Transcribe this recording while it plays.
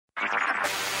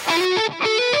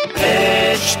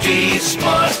HT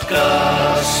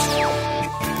Smartcast.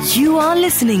 You are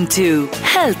listening to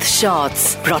Health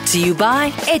Shots brought to you by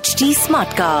HT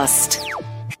Smartcast.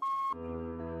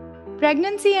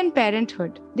 Pregnancy and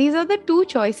parenthood. These are the two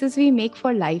choices we make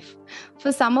for life.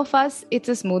 For some of us, it's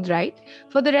a smooth ride.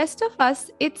 For the rest of us,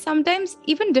 it's sometimes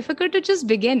even difficult to just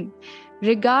begin.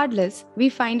 Regardless, we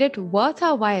find it worth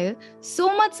our while,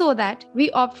 so much so that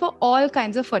we opt for all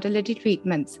kinds of fertility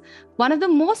treatments. One of the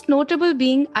most notable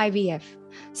being IVF.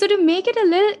 So to make it a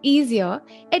little easier,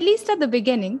 at least at the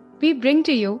beginning, we bring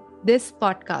to you this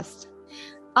podcast.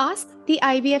 Ask the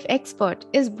IVF Expert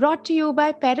is brought to you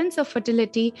by Parents of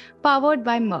Fertility, powered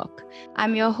by Merck.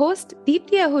 I'm your host,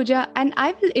 Deepthi Ahuja, and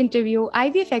I will interview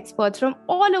IVF experts from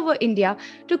all over India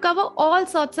to cover all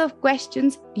sorts of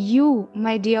questions you,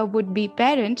 my dear would-be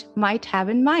parent, might have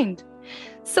in mind.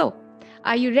 So,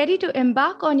 are you ready to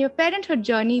embark on your parenthood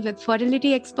journey with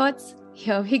fertility experts?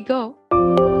 Here we go.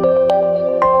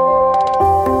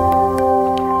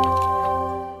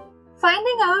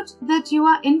 Finding out that you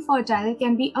are infertile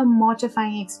can be a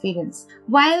mortifying experience.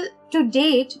 While to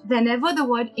date, whenever the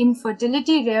word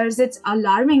infertility rears its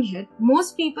alarming head,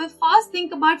 most people first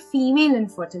think about female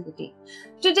infertility.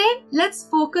 Today, let's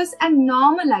focus and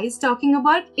normalize talking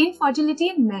about infertility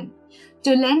in men.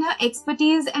 To lend her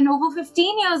expertise and over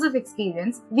 15 years of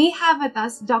experience, we have with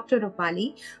us Dr.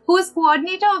 Rupali, who is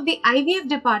coordinator of the IVF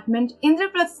department,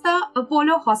 Indraprastha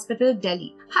Apollo Hospital,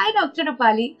 Delhi. Hi, Dr.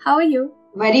 Rupali. How are you?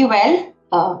 Very well.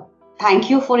 Thank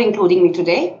you for including me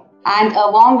today, and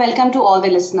a warm welcome to all the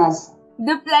listeners.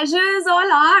 The pleasure is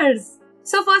all ours.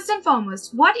 So first and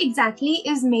foremost, what exactly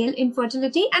is male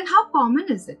infertility and how common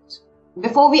is it?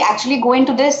 Before we actually go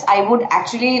into this, I would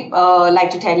actually like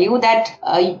to tell you that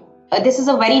this is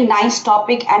a very nice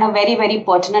topic and a very, very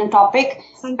pertinent topic,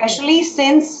 especially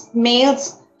since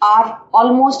males are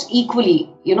almost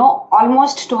equally,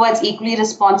 almost towards equally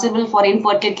responsible for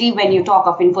infertility. When you talk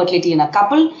of infertility in a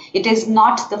couple, it is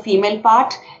not the female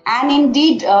part. And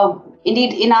indeed,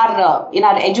 in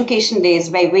our education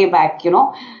days, way back,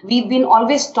 we've been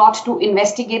always taught to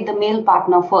investigate the male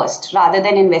partner first rather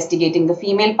than investigating the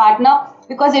female partner,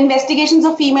 because investigations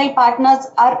of female partners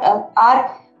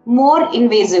are more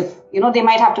invasive. They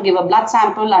might have to give a blood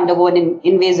sample, undergo an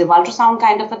invasive ultrasound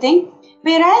kind of a thing.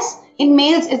 Whereas in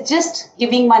males, it's just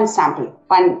giving one sample,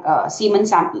 one semen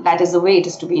sample. That is the way it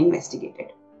is to be investigated.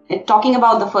 Talking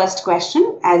about the first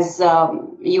question, as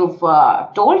you've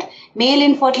told, male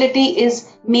infertility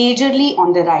is majorly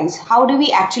on the rise. How do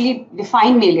we actually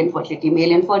define male infertility?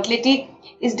 Male infertility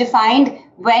is defined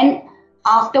when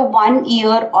after 1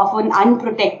 year of an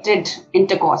unprotected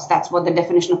intercourse, that's what the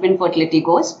definition of infertility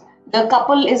goes, the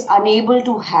couple is unable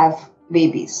to have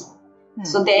babies.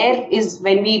 So there is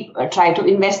when we try to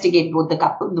investigate both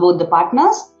the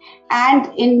partners.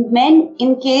 And in men,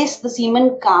 in case the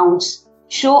semen counts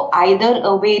show either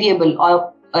a variable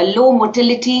or a low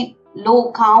motility,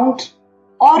 low count,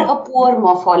 or a poor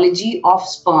morphology of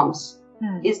sperms,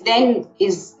 is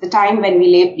the time when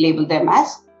we label them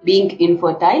as being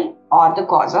infertile or the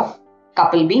cause of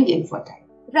couple being infertile.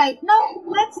 Right. Now,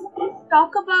 let's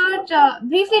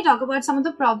briefly talk about some of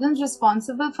the problems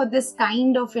responsible for this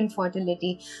kind of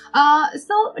infertility.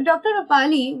 So, Dr.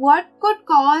 Rupali, what could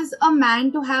cause a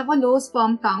man to have a low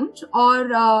sperm count, or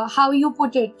how you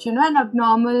put it, an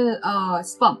abnormal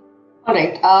sperm? All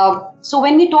right. So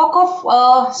when we talk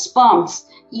of sperms,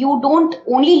 you don't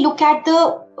only look at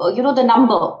the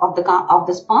number of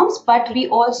the sperms, but we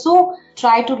also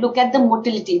try to look at the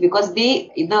motility, because the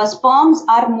sperms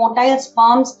are motile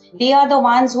sperms. They are the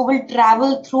ones who will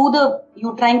travel through the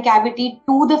uterine cavity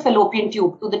to the fallopian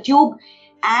tube, to the tube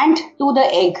and to the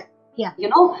egg. Yeah.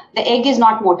 The egg is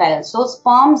not motile. So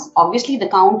sperms, obviously the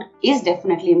count is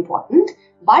definitely important,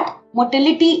 but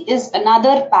motility is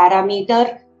another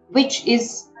parameter which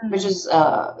is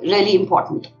really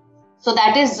important. So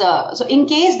that is so in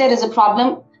case there is a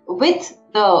problem with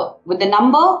the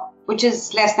number, which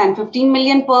is less than 15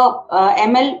 million per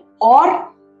ml, or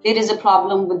there is a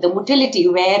problem with the motility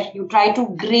where you try to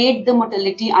grade the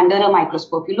motility under a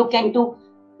microscope. You look into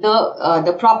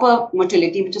the proper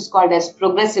motility, which is called as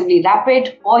progressively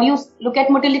rapid, or you look at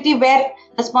motility where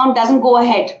the sperm doesn't go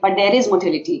ahead, but there is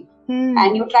motility,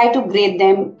 and you try to grade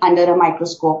them under a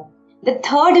microscope. The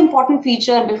third important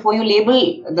feature before you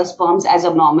label the sperms as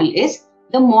abnormal is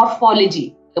the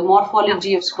morphology. The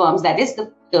morphology of sperms, that is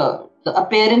the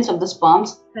appearance of the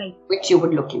sperms, right, which you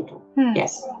would look into.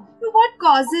 Yes. So what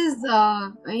causes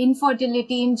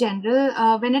infertility in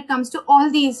general when it comes to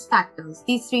all these factors,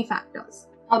 these three factors?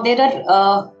 Now, there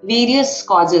are various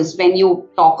causes when you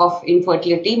talk of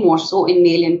infertility, more so in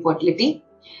male infertility.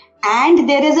 And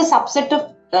there is a subset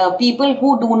of people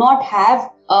who do not have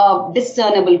a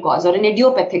discernible cause or an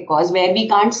idiopathic cause, where we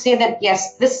can't say that,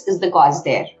 yes, this is the cause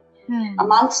there.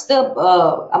 Amongst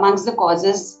the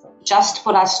causes, just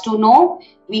for us to know,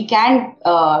 we can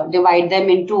divide them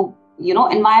into,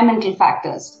 environmental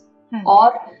factors,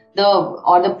 or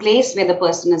the place where the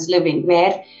person is living,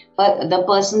 where the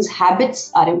person's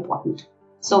habits are important.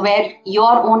 So where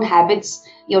your own habits,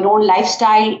 your own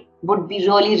lifestyle would be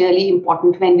really, really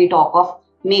important when we talk of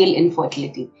male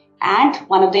infertility. And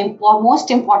one of the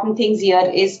most important things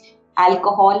here is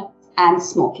alcohol and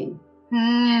smoking.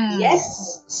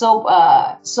 Yes. So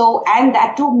and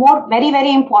that too, more very,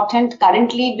 very important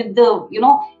currently with the,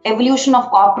 evolution of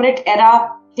corporate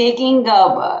era, taking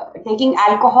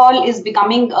alcohol is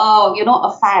becoming,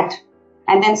 a fad.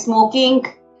 And then smoking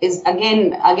is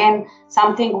again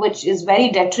something which is very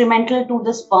detrimental to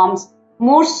the sperms.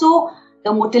 More so,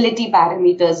 the motility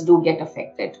parameters do get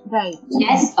affected. Right.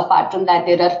 Yes. Apart from that,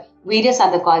 there are various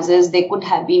other causes. They could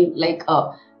have been like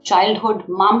childhood.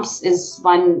 Mumps is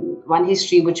one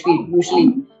history which we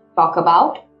usually talk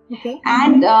about. Okay.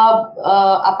 And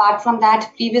apart from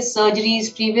that, previous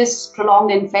surgeries, previous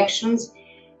prolonged infections,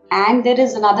 and there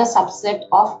is another subset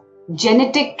of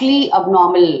genetically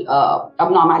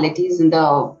abnormalities in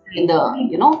the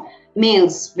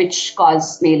males which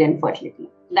cause male infertility.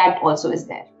 That also is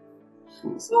there.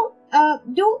 So,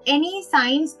 do any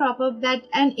signs crop up that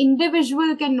an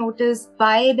individual can notice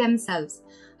by themselves?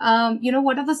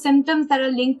 What are the symptoms that are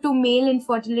linked to male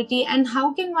infertility, and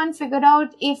how can one figure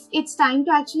out if it's time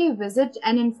to actually visit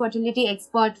an infertility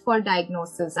expert for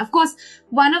diagnosis? Of course,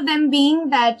 one of them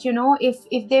being that,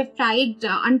 if they've tried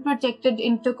unprotected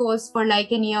intercourse for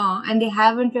like a year and they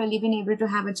haven't really been able to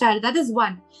have a child, that is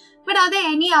one. But are there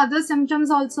any other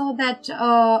symptoms also that,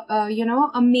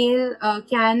 a male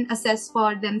can assess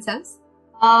for themselves?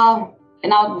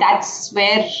 Now, that's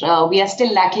where we are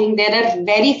still lacking. There are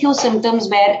very few symptoms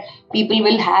where people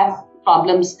will have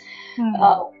problems.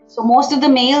 So most of the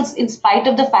males, in spite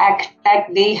of the fact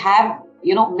that they have,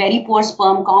 very poor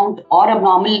sperm count or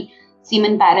abnormal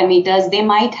semen parameters, they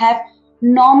might have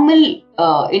normal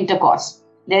intercourse.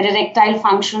 Their erectile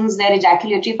functions, their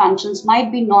ejaculatory functions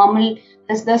might be normal.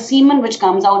 The semen which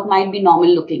comes out might be normal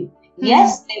looking.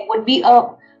 Yes, there would be a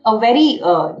very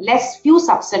less few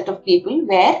subset of people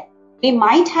where they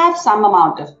might have some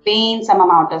amount of pain, some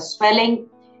amount of swelling,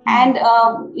 and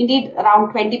indeed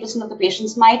around 20% of the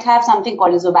patients might have something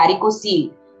called as a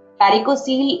varicocele.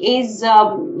 Varicocele is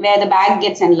where the bag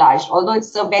gets enlarged, although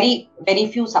it's a very, very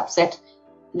few subset.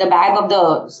 The bag of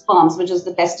the sperms, which is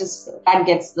the testis,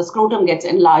 the scrotum gets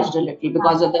enlarged a little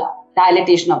because of the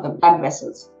dilatation of the blood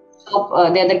vessels. So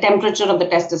the temperature of the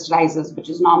testis rises, which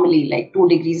is normally like 2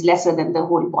 degrees lesser than the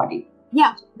whole body.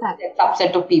 Yeah, that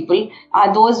subset of people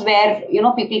are those where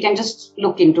people can just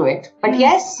look into it. But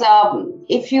yes,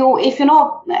 if in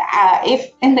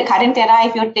the current era,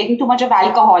 if you're taking too much of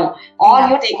alcohol,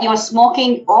 or you're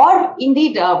smoking, or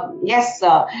indeed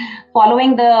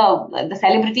following the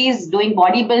celebrities doing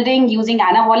bodybuilding using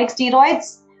anabolic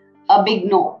steroids, a big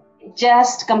no.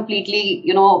 Just completely,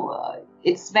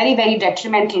 it's very, very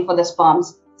detrimental for the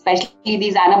sperms. Especially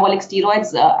these anabolic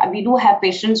steroids. We do have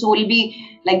patients who will be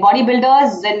like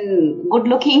bodybuilders and good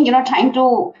looking, trying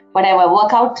to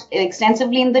work out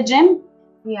extensively in the gym.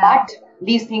 Yeah. But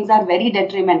these things are very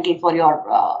detrimental for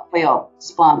your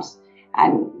sperms,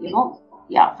 and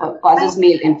causes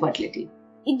male infertility.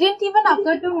 It didn't even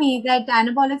occur to me that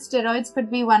anabolic steroids could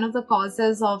be one of the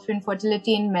causes of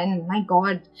infertility in men. My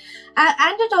God.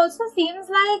 And it also seems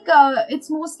like it's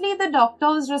mostly the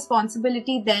doctor's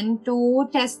responsibility then to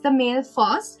test the male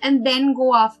first and then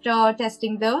go after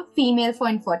testing the female for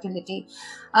infertility.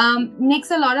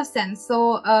 Makes a lot of sense.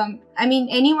 So,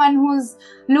 anyone who's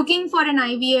looking for an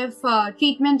IVF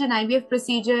treatment, an IVF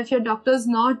procedure, if your doctor's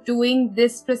not doing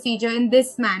this procedure in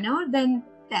this manner, then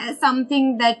there's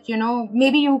something that,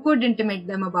 maybe you could intimate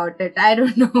them about it. I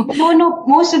don't know. No,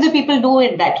 most of the people do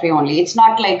it that way only. It's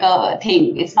not like a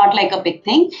thing. It's not like a big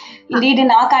thing. Indeed, in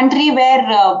our country where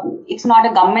it's not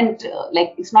a government,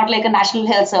 it's not like a national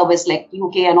health service like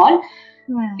UK and all,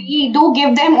 we do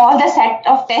give them all the set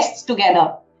of tests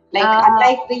together.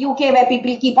 Unlike the UK where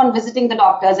people keep on visiting the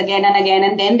doctors again and again,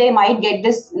 and then they might get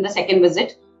this in the second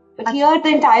visit. But here, the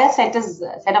entire set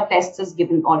of tests is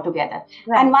given all together.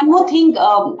 Right. And one more thing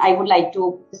I would like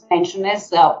to mention is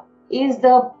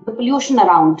the pollution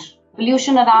around.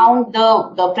 Pollution around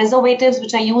the preservatives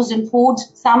which are used in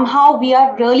foods. Somehow we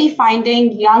are really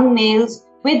finding young males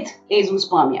with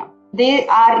azoospermia. They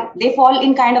fall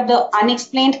in kind of the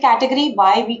unexplained category.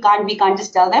 Why we can't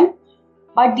just tell them.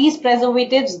 But these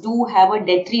preservatives do have a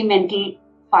detrimental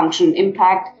function,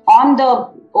 impact on the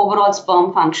overall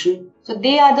sperm function. So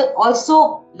they are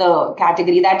also the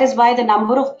category. That is why the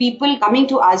number of people coming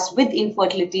to us with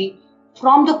infertility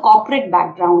from the corporate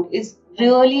background is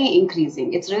really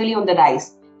increasing. It's really on the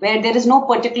rise, where there is no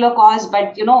particular cause,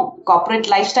 but corporate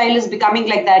lifestyle is becoming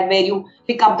like that, where you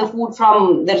pick up the food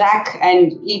from the rack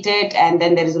and eat it, and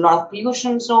then there is a lot of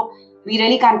pollution. So we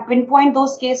really can't pinpoint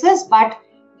those cases, but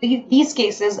these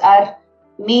cases are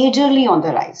majorly on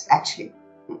the rise, actually.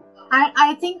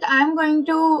 I think I'm going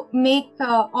to make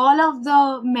all of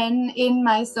the men in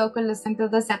my circle listen to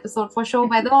this episode for sure,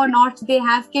 whether or not they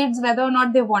have kids, whether or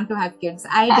not they want to have kids.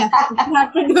 I definitely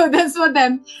have to do this for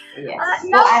them. Yes.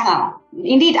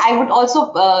 Indeed, I would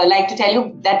also like to tell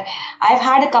you that I've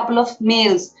had a couple of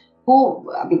males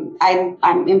who,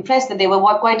 I'm impressed that they were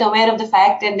quite aware of the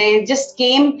fact, and they just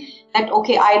came that,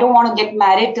 okay, I don't want to get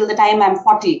married till the time I'm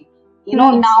 40.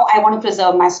 Now I want to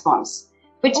preserve my sperms,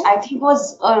 which I think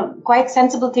was a quite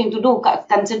sensible thing to do,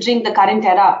 considering the current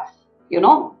era,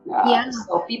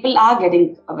 So people are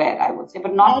getting aware, I would say,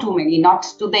 but not too many, not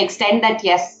to the extent that,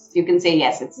 yes, you can say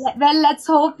yes. Well, let's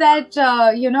hope that,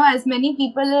 as many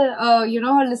people,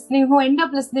 listening, who end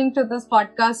up listening to this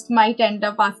podcast might end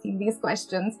up asking these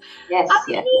questions. Yes, are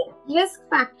there any risk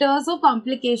factors or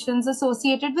complications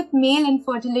associated with male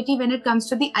infertility when it comes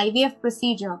to the IVF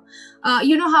procedure?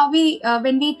 How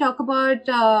when we talk about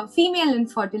female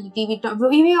infertility, we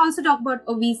also talk about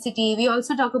obesity, we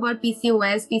also talk about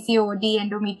PCOS, PCOD,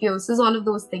 endometriosis, all of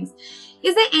those things.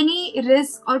 Is there any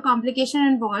risk or complication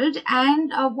involved,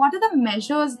 and what are the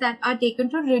measures that are taken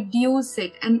to reduce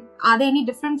it, and are they any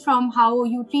different from how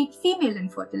you treat female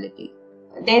infertility?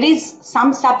 There is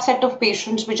some subset of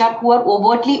patients who are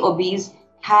overtly obese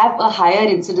have a higher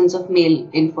incidence of male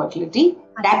infertility.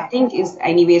 That thing is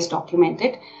anyways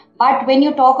documented. But when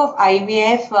you talk of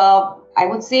IVF, I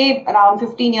would say around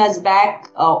 15 years back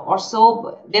or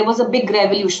so, there was a big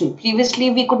revolution.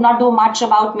 Previously, we could not do much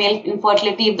about male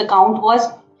infertility if the count was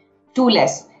too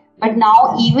less. But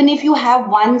now, even if you have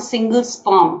one single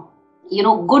sperm,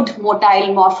 good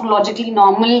motile, morphologically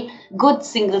normal, good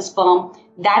single sperm,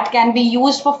 that can be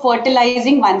used for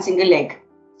fertilizing one single egg.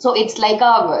 So it's like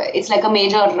a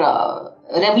major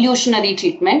revolutionary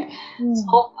treatment.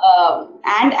 So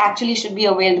and actually should be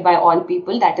availed by all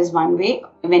people. That is one way.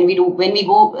 When we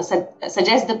go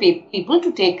suggest the people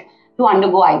to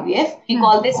undergo IVF, we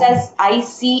call this as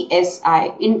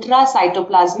ICSI,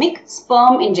 intracytoplasmic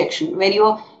sperm injection, where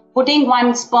you're putting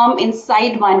one sperm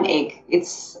inside one egg.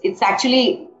 It's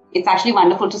actually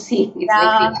wonderful to see. It's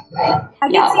I can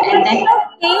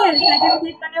see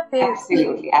it on your face.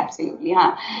 Absolutely.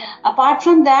 Apart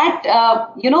from that,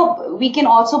 we can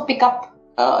also pick up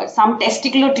some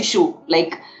testicular tissue,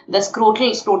 like the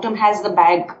scrotum has the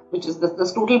bag, which is the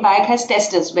scrotal bag has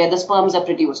testes where the sperms are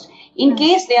produced. In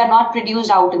case they are not produced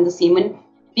out in the semen,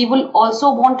 we will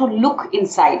also want to look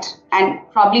inside and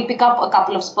probably pick up a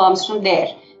couple of sperms from there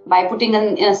by putting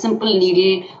in a simple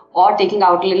needle or taking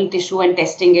out a little tissue and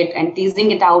testing it and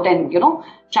teasing it out and,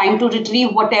 trying to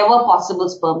retrieve whatever possible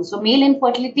sperm. So male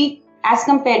infertility as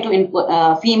compared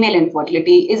to female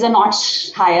infertility is a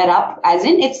notch higher up, as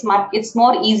in it's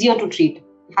more easier to treat.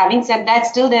 Having said that,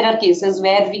 still there are cases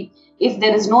where if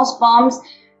there is no sperms,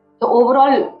 the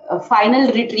overall final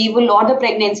retrieval or the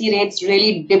pregnancy rates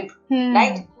really dip,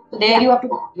 right? So there you have to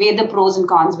weigh the pros and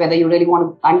cons, whether you really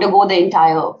want to undergo the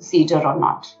entire procedure or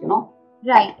not,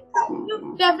 Right.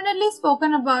 You've definitely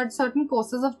spoken about certain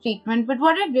courses of treatment, but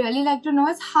what I'd really like to know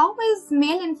is, how is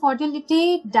male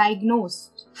infertility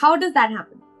diagnosed? How does that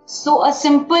happen? So a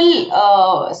simple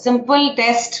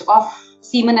test of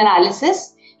semen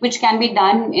analysis, which can be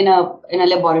done in a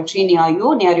laboratory near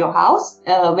your house,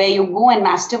 where you go and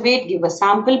masturbate, give a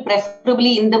sample,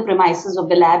 preferably in the premises of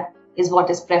the lab is what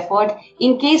is preferred.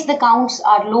 In case the counts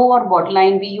are low or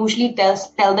borderline, we usually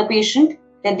tell the patient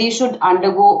that they should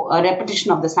undergo a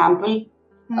repetition of the sample.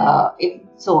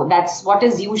 So that's what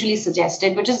is usually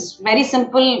suggested, which is very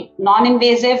simple,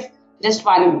 non-invasive, just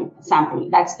one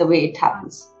sample. That's the way it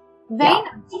happens. Very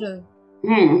natural.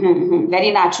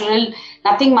 Very natural.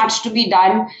 Nothing much to be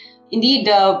done. Indeed,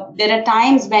 there are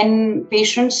times when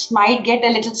patients might get a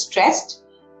little stressed.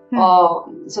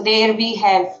 So there we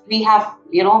have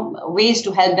ways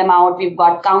to help them out. We've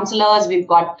got counselors, we've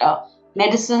got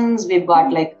medicines, we've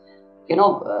got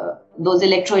those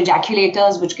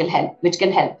electroejaculators which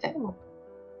can help them.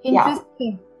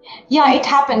 Interesting. Yeah, it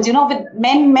happens. With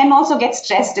men also get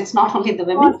stressed. It's not only the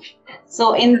women.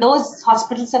 So in those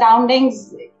hospital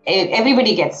surroundings,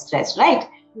 everybody gets stressed, right?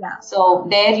 Yeah. So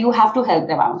there you have to help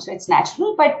them out. So it's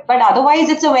natural, but otherwise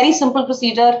it's a very simple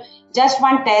procedure. Just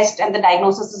one test and the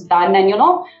diagnosis is done. And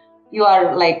you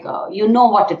are like, you know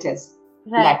what it is.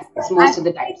 Right. That's most of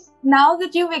the times. Now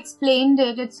that you've explained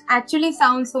it, it actually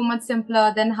sounds so much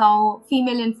simpler than how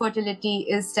female infertility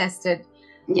is tested.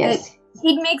 Yes.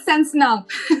 It makes sense now.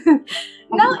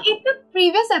 Now, in the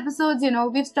previous episodes,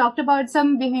 we've talked about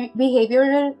some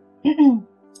behavioral...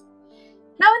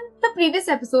 Now, in the previous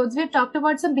episodes, we've talked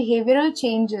about some behavioral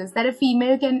changes that a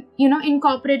female can,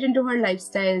 incorporate into her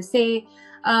lifestyle. Say,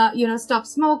 stop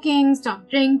smoking, stop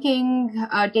drinking,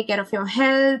 take care of your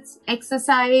health,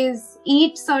 exercise,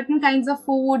 eat certain kinds of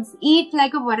foods, eat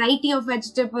like a variety of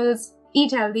vegetables,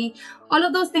 eat healthy. All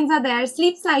of those things are there.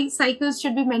 Sleep cycles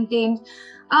should be maintained.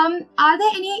 Are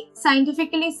there any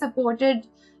scientifically supported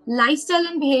lifestyle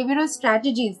and behavioral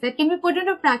strategies that can be put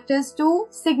into practice to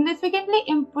significantly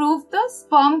improve the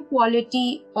sperm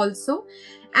quality also?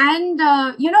 And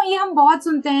ये हम बहुत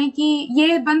सुनते हैं कि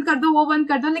ये बंद कर दो वो बंद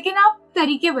कर दो, लेकिन आप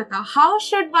तरीके बताओ, how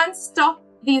should one stop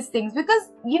these things? Because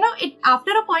it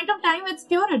after a point of time it's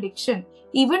pure addiction,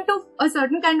 even to a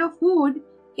certain kind of food.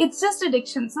 It's just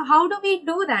addiction. So how do we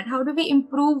do that? How do we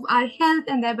improve our health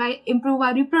and thereby improve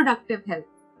our reproductive health?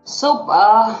 So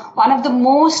one of the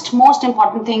most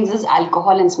important things is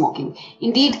alcohol and smoking.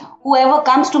 Indeed, whoever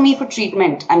comes to me for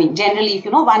treatment, I mean, generally, if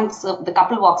once the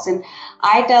couple walks in,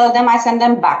 I tell them, I send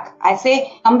them back. I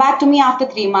say, come back to me after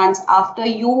 3 months, after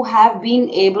you have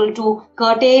been able to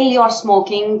curtail your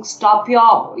smoking, stop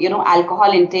your,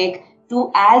 alcohol intake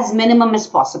to as minimum as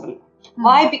possible.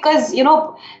 Why? Because,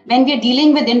 when we are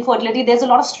dealing with infertility, there's a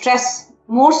lot of stress,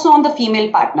 more so on the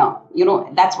female partner.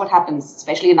 That's what happens,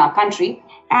 especially in our country.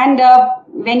 And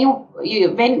when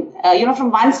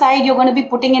from one side, you're going to be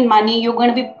putting in money, you're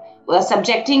going to be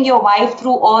subjecting your wife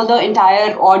through all the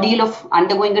entire ordeal of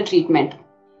undergoing a treatment.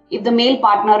 If the male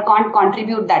partner can't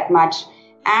contribute that much,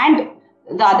 and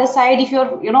the other side, if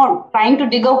you're, trying to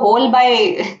dig a hole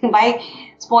by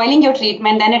spoiling your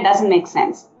treatment, then it doesn't make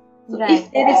sense. So right.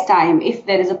 If there is time, if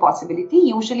there is a possibility,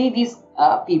 usually these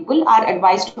people are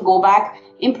advised to go back,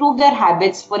 improve their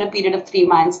habits for a period of 3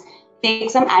 months,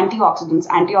 take some antioxidants.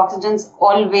 Antioxidants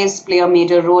always play a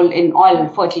major role in all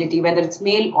fertility, whether it's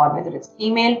male or whether it's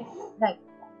female. Right.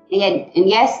 And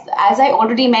yes, as I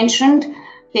already mentioned,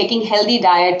 taking healthy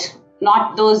diet,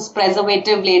 not those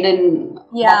preservative-laden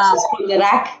boxes from the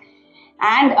rack.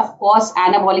 And of course,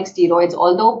 anabolic steroids.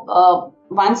 Although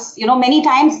many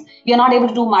times we are not able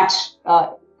to do much,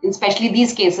 especially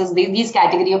these cases, these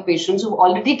category of patients who've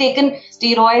already taken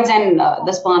steroids and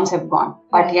the sperms have gone.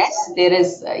 But yes, there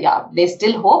is, there's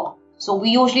still hope. So we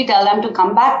usually tell them to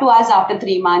come back to us after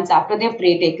 3 months, after they've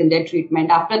taken their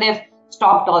treatment, after they've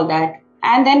stopped all that.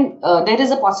 And then there is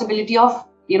a possibility of,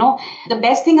 the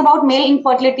best thing about male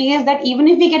infertility is that even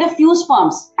if we get a few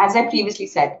sperms, as I previously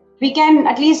said, they can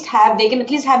at least have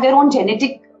their own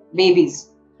genetic babies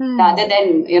rather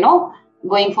than,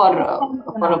 going for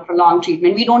a prolonged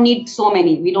treatment. We don't need so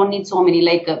many. We don't need so many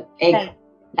like an egg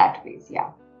that way. Yeah.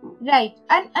 Right.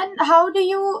 And how do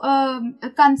you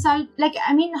consult?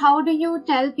 How do you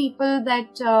tell people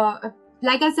that,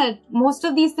 like I said, most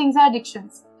of these things are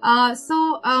addictions.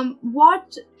 So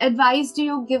what advice do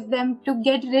you give them to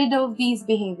get rid of these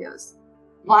behaviors?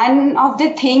 One of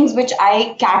the things which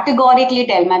I categorically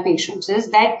tell my patients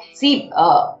is that,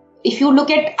 if you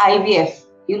look at IVF,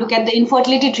 you look at the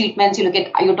infertility treatments, you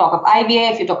talk of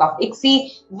IVF, you talk of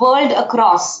ICSI, world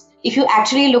across. If you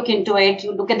actually look into it,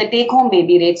 you look at the take-home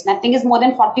baby rates, nothing is more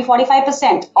than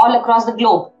 40-45% all across the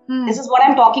globe. This is what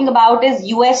I'm talking about is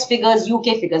US figures,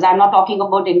 UK figures. I'm not talking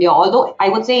about India. Although I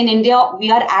would say in India,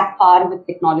 we are at par with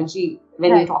technology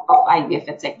when we talk of IVF,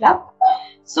 etc. Yeah.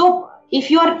 So if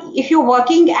you're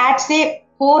working at, say,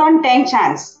 4 on 10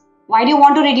 chance, why do you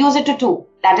want to reduce it to 2?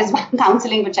 That is one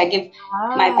counseling which I give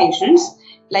my patients.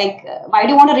 Like, why do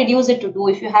you want to reduce it to 2?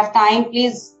 If you have time,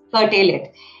 please curtail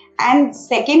it. And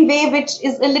second way, which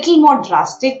is a little more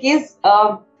drastic, is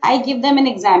I give them an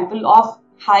example of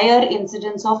higher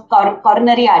incidence of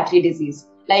coronary artery disease,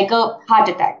 like a heart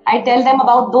attack. I tell them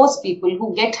about those people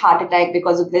who get heart attack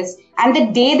because of this. And the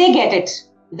day they get it,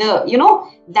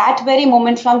 that very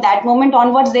moment, from that moment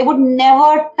onwards, they would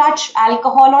never touch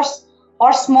alcohol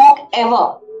or smoke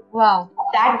ever. Wow.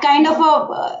 That kind of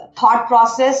a thought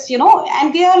process,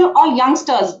 and they are all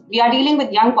youngsters. We are dealing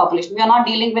with young population. We are not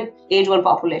dealing with age-old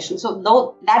population. So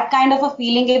though that kind of a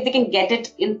feeling, if they can get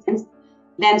it in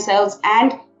themselves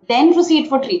and then proceed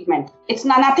for treatment. It's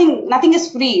nothing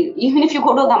is free. Even if you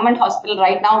go to a government hospital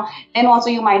right now, then also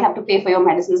you might have to pay for your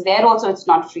medicines. There also it's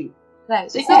not free. Right.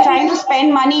 So if you're trying to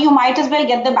spend money, you might as well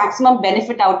get the maximum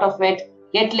benefit out of it,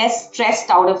 get less stressed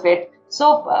out of it.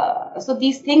 So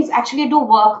these things actually do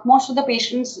work. Most of the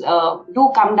patients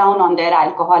do come down on their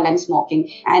alcohol and smoking.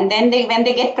 And then when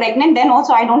they get pregnant, then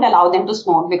also I don't allow them to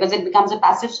smoke because it becomes a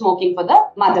passive smoking for the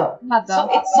mother. So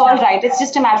it's all right. It's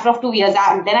just a matter of 2 years.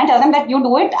 And then I tell them that you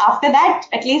do it. After that,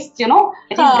 at least this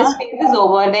phase is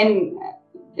over.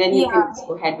 Then you can just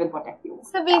go ahead with whatever you want.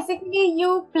 So basically,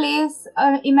 you place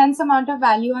an immense amount of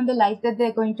value on the life that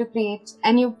they're going to create,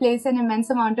 and you place an immense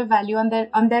amount of value on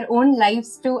their own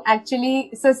lives to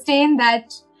actually sustain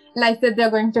that life that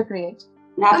they're going to create.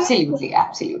 Absolutely.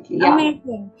 Yeah.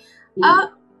 Amazing.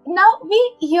 Now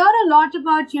we hear a lot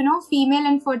about female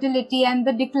infertility and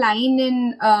the decline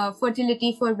in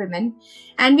fertility for women,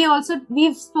 and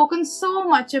we've spoken so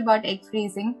much about egg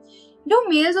freezing. Do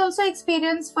males also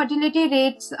experience fertility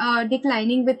rates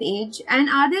declining with age? And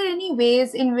are there any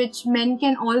ways in which men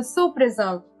can also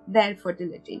preserve their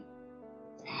fertility?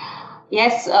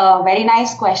 Yes, very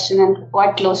nice question and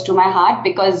quite close to my heart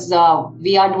because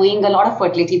we are doing a lot of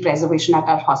fertility preservation at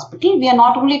our hospital. We are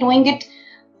not only doing it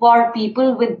for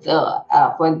people with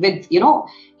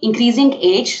increasing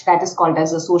age, that is called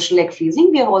as a social egg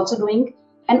freezing. We are also doing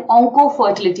an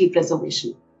onco-fertility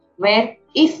preservation, where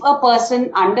if a person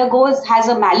has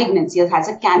a malignancy, has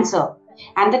a cancer,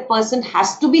 and that person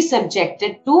has to be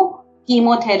subjected to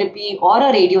chemotherapy or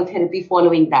a radiotherapy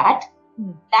following that,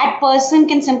 that person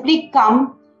can simply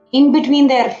come in between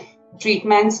their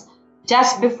treatments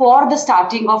just before the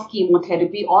starting of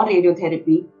chemotherapy or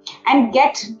radiotherapy and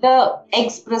get the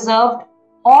eggs preserved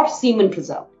or semen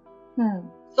preserved.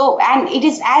 So, and it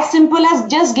is as simple as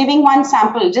just giving one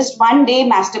sample, just 1 day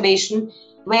masturbation,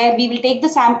 where we will take the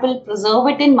sample, preserve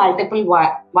it in multiple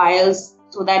vials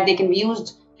so that they can be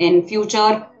used in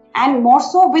future. And more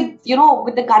so with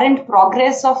the current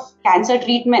progress of cancer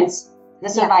treatments, the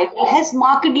survival has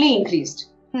markedly increased.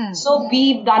 So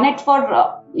we've done it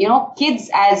for,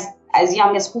 kids as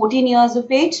young as 14 years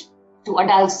of age to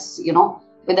adults,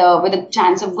 with a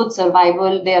chance of good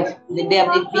survival. They are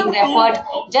being referred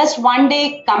just 1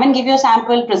 day, come and give your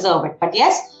sample, preserve it. But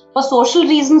yes, for social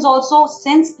reasons also,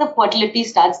 since the fertility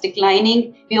starts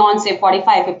declining beyond, say,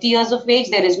 45, 50 years of age,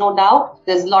 there is no doubt.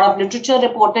 There's a lot of literature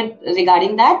reported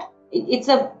regarding that. It's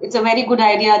a very good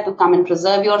idea to come and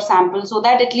preserve your sample so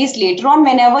that at least later on,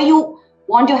 whenever you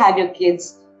want to have your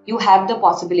kids, you have the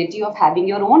possibility of having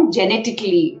your own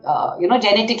genetically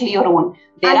your own.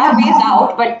 There are ways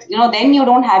out, but then you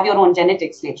don't have your own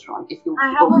genetics later on.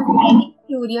 I have a very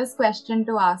curious question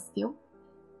to ask you.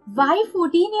 Why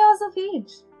 14 years of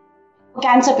age? For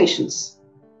cancer patients.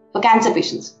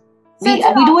 We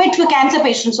do it for cancer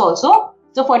patients also.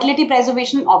 So fertility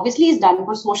preservation obviously is done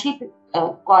for social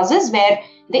causes where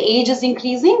the age is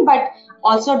increasing, but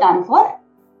also done for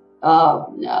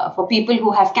people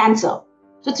who have cancer.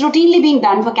 So it's routinely being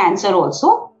done for cancer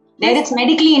also. There it's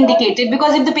medically indicated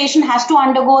because if the patient has to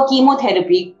undergo a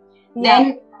chemotherapy,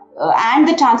 then and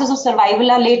the chances of survival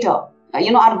are later,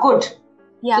 are good.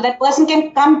 So that person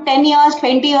can come 10 years,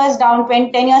 20 years down,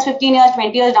 10 years, 15 years,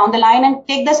 20 years down the line and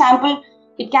take the sample.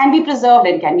 It can be preserved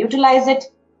and can utilize it,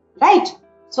 right?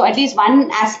 So at least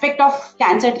one aspect of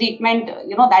cancer treatment,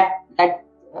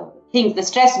 the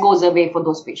stress goes away for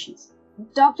those patients.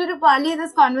 Dr. Rupali,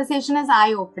 this conversation is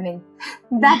eye-opening.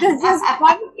 That is just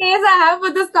one case I have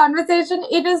with this conversation.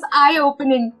 It is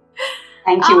eye-opening.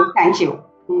 Thank you.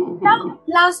 Now,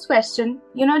 last question.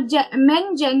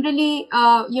 Men generally,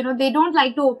 they don't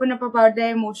like to open up about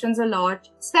their emotions a lot,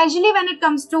 especially when it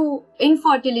comes to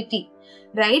infertility,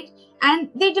 right? And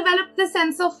they develop the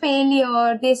sense of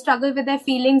failure. They struggle with their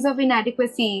feelings of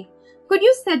inadequacy. Could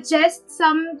you suggest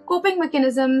some coping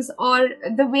mechanisms or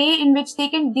the way in which they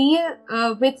can deal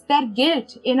with their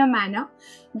guilt in a manner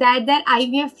that their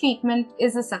IVF treatment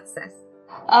is a success?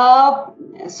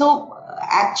 So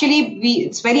actually,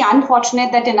 it's very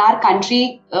unfortunate that in our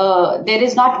country, there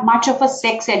is not much of a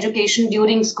sex education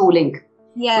during schooling.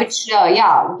 Yes.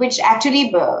 Which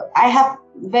actually, I have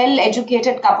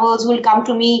well-educated couples who will come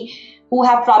to me who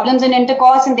have problems in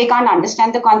intercourse and they can't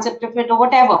understand the concept of it or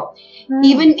whatever.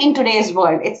 Even in today's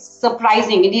world, it's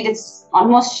surprising. Indeed, it's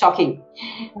almost shocking.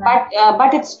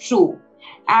 But it's true.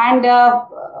 And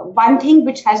one thing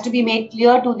which has to be made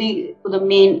clear to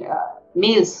the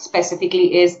males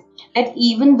specifically is that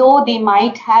even though they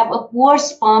might have a poor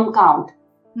sperm count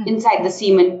inside the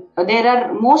semen, there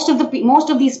are most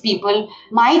of these people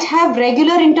might have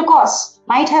regular intercourse,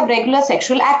 might have regular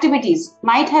sexual activities,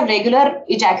 might have regular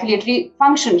ejaculatory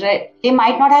function, right? They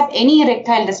might not have any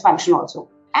erectile dysfunction also,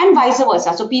 and vice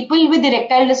versa. So people with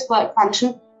erectile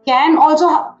dysfunction can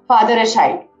also father a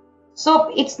child.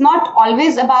 So it's not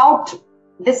always about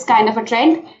this kind of a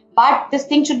trend. but this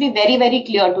thing should be very, very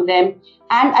clear to them.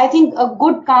 And I think a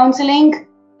good counseling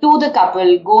to the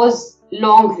couple goes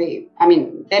long way. I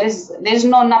mean, there's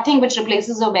nothing which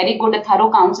replaces a very good, a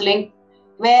thorough counseling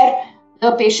where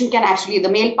the patient can actually, the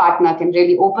male partner can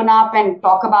really open up and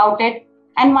talk about it.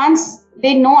 And once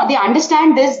they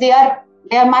understand this, they are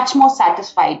much more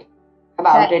satisfied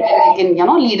about it, and they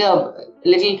can, lead a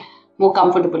little more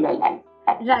comfortable life.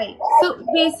 Right. So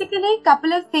basically, a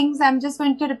couple of things I'm just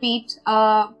going to repeat.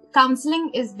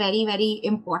 Counseling is very, very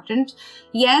important.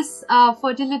 Yes,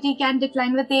 fertility can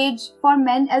decline with age for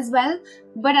men as well.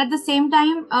 But at the same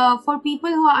time, for people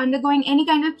who are undergoing any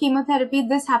kind of chemotherapy,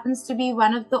 this happens to be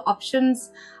one of the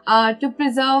options to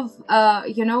preserve,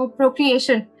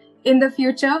 procreation in the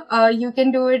future. You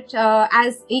can do it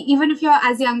even if you're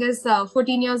as young as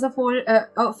 14 years of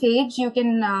age, you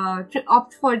can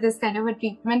opt for this kind of a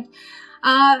treatment.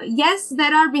 Yes,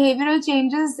 there are behavioral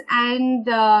changes, and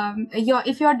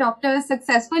if your doctor is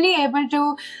successfully able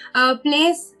to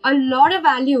place a lot of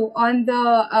value on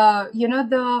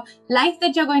the life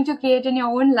that you're going to create in your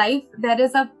own life, there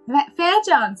is a fair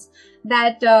chance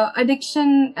that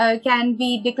addiction can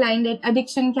be declined,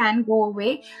 addiction can go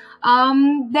away.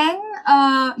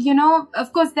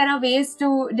 Of course, there are ways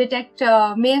to detect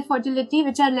male fertility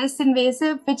which are less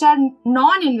invasive, which are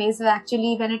non-invasive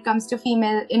actually when it comes to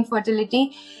female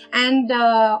infertility. And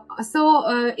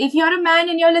so if you're a man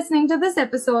and you're listening to this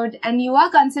episode and you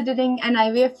are considering an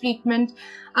IVF treatment,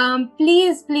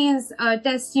 please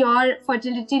test your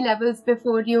fertility levels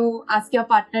before you ask your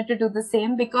partner to do the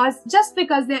same, because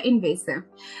they're invasive.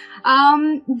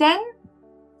 Then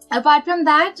apart from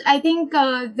that, I think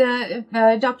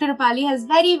Dr. Rupali has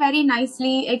very, very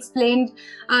nicely explained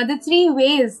the 3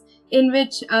 ways in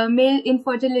which male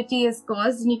infertility is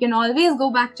caused. And you can always go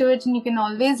back to it and you can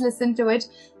always listen to it.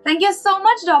 Thank you so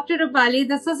much, Dr. Rupali.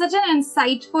 This was such an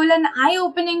insightful and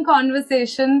eye-opening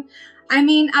conversation. I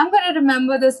mean, I'm going to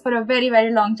remember this for a very,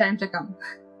 very long time to come.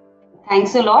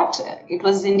 Thanks a lot. It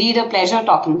was indeed a pleasure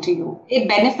talking to you. It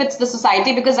benefits the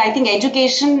society because I think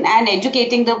education and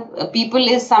educating the people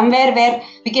is somewhere where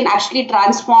we can actually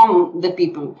transform the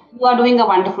people. You are doing a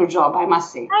wonderful job, I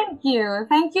must say. Thank you.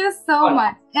 Thank you so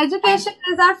much. Education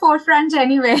is our forefront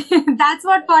anyway. That's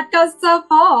what podcasts are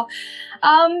for.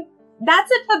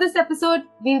 That's it for this episode.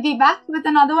 We'll be back with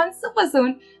another one super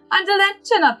soon. Until then,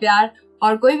 chin up yaar.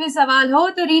 और कोई भी सवाल हो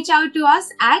तो reach out to us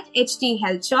at HT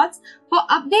Health Shots. For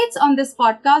updates on this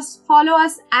podcast, follow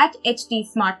us at HT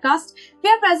Smartcast. We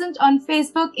are present on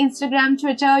Facebook, Instagram,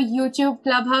 Twitter, YouTube,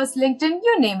 Clubhouse, LinkedIn,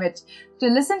 you name it. To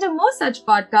listen to more such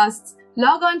podcasts,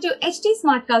 log on to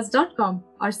htsmartcast.com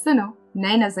और सुनो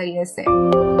नए नजरिए से.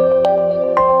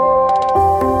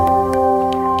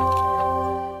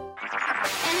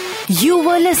 You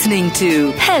were listening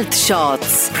to Health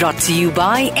Shots, brought to you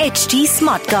by HT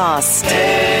Smartcast.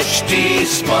 HT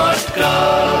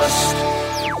Smartcast.